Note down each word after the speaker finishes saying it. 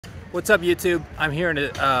What's up, YouTube? I'm here in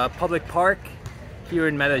a public park here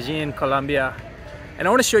in Medellin, Colombia, and I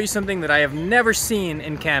want to show you something that I have never seen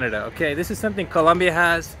in Canada. Okay, this is something Colombia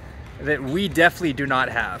has that we definitely do not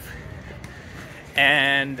have.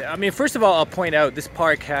 And I mean, first of all, I'll point out this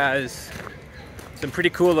park has some pretty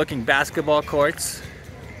cool looking basketball courts.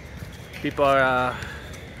 People are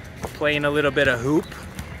playing a little bit of hoop.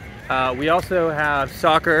 We also have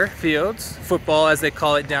soccer fields, football as they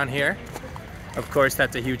call it down here. Of course,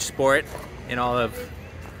 that's a huge sport in all of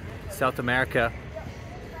South America.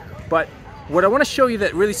 But what I want to show you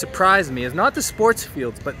that really surprised me is not the sports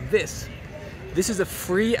fields, but this. This is a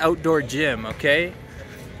free outdoor gym, okay?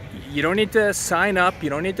 You don't need to sign up, you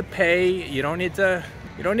don't need to pay, you don't need to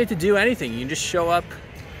do anything. You can just show up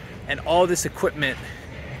and all this equipment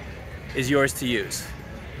is yours to use.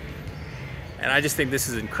 And I just think this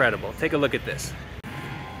is incredible. Take a look at this.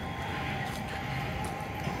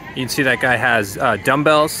 You can see that guy has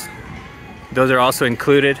dumbbells. Those are also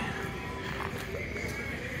included.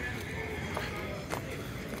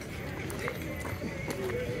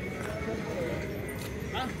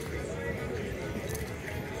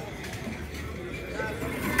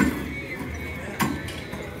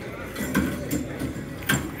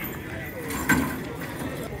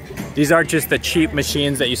 These aren't just the cheap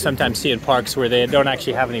machines that you sometimes see in parks where they don't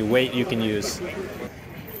actually have any weight you can use.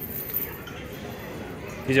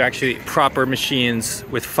 These are actually proper machines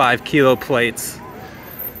with 5 kilo plates.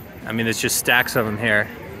 I mean, there's just stacks of them here.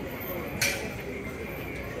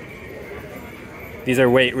 These are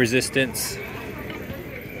weight resistance.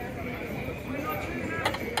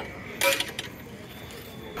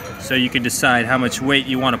 So you can decide how much weight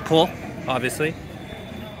you want to pull, obviously.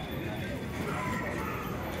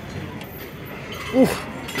 Ooh.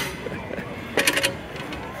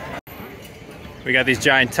 We got these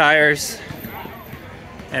giant tires.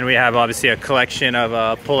 And we have obviously a collection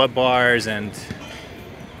of pull-up bars and,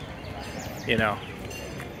 you know,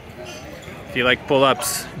 if you like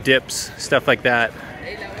pull-ups, dips, stuff like that.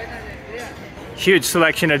 Huge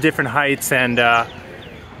selection of different heights and,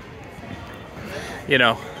 you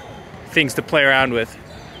know, things to play around with.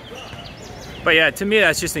 But yeah, to me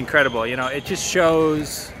that's just incredible. You know, it just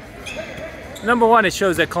shows, number one, it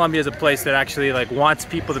shows that Colombia is a place that actually like wants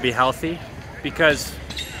people to be healthy, because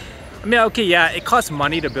I mean, okay, yeah, it costs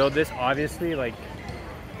money to build this, obviously, like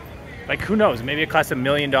who knows, maybe it costs $1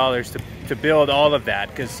 million to build all of that,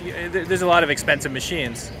 because there's a lot of expensive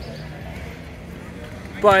machines.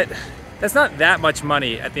 But that's not that much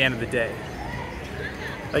money at the end of the day.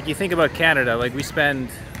 Like, you think about Canada, like we spend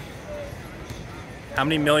how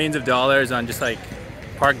many millions of dollars on just like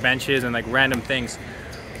park benches and like random things,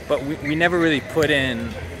 but we never really put in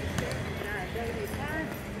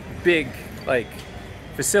big, like,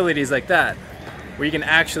 facilities like that where you can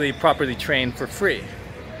actually properly train for free.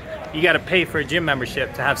 You got to pay for a gym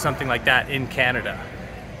membership to have something like that in Canada.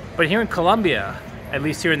 But here in Colombia, at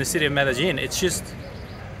least here in the city of Medellin, it's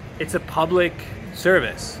a public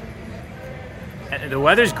service. And the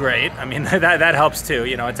weather's great. I mean, that helps too.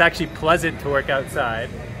 You know, it's actually pleasant to work outside,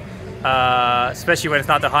 especially when it's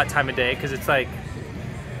not the hot time of day, because it's like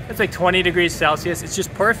 20 degrees Celsius. It's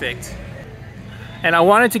just perfect. And I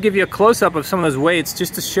wanted to give you a close-up of some of those weights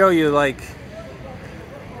just to show you, like,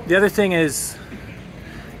 the other thing is,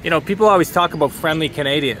 you know, people always talk about friendly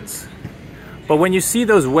Canadians. But when you see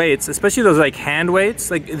those weights, especially those like hand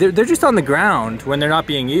weights, like they're just on the ground when they're not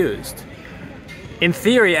being used. In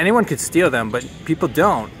theory, anyone could steal them, but people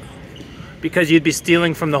don't. Because you'd be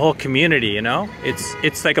stealing from the whole community, you know?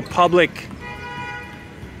 It's like a public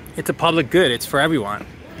good, it's for everyone.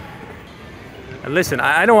 And listen,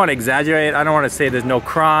 I don't want to exaggerate. I don't want to say there's no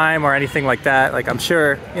crime or anything like that. Like, I'm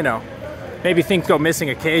sure, you know, maybe things go missing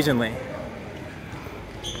occasionally.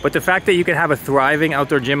 But the fact that you can have a thriving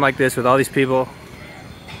outdoor gym like this with all these people,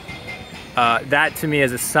 that to me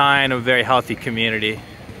is a sign of a very healthy community.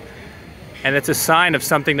 And it's a sign of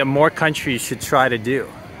something that more countries should try to do.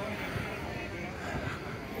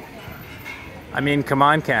 I mean, come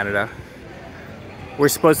on, Canada. We're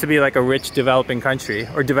supposed to be like a rich developing country,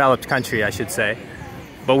 or developed country, I should say.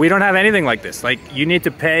 But we don't have anything like this. Like, you need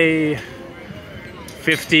to pay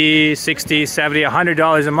 $50, $60, $70,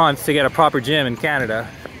 $100 a month to get a proper gym in Canada.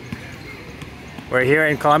 Where here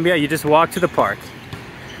in Colombia, you just walk to the park.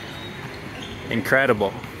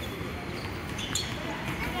 Incredible.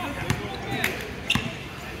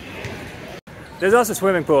 There's also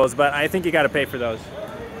swimming pools, but I think you gotta pay for those.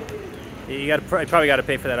 You probably gotta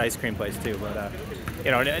pay for that ice cream place too, but you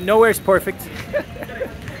know, nowhere's perfect.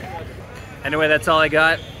 Anyway, that's all I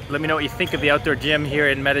got. Let me know what you think of the outdoor gym here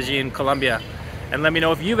in Medellin, Colombia. And let me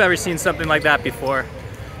know if you've ever seen something like that before.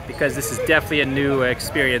 because this is definitely a new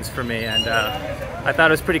experience for me, and I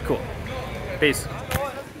thought it was pretty cool. Peace.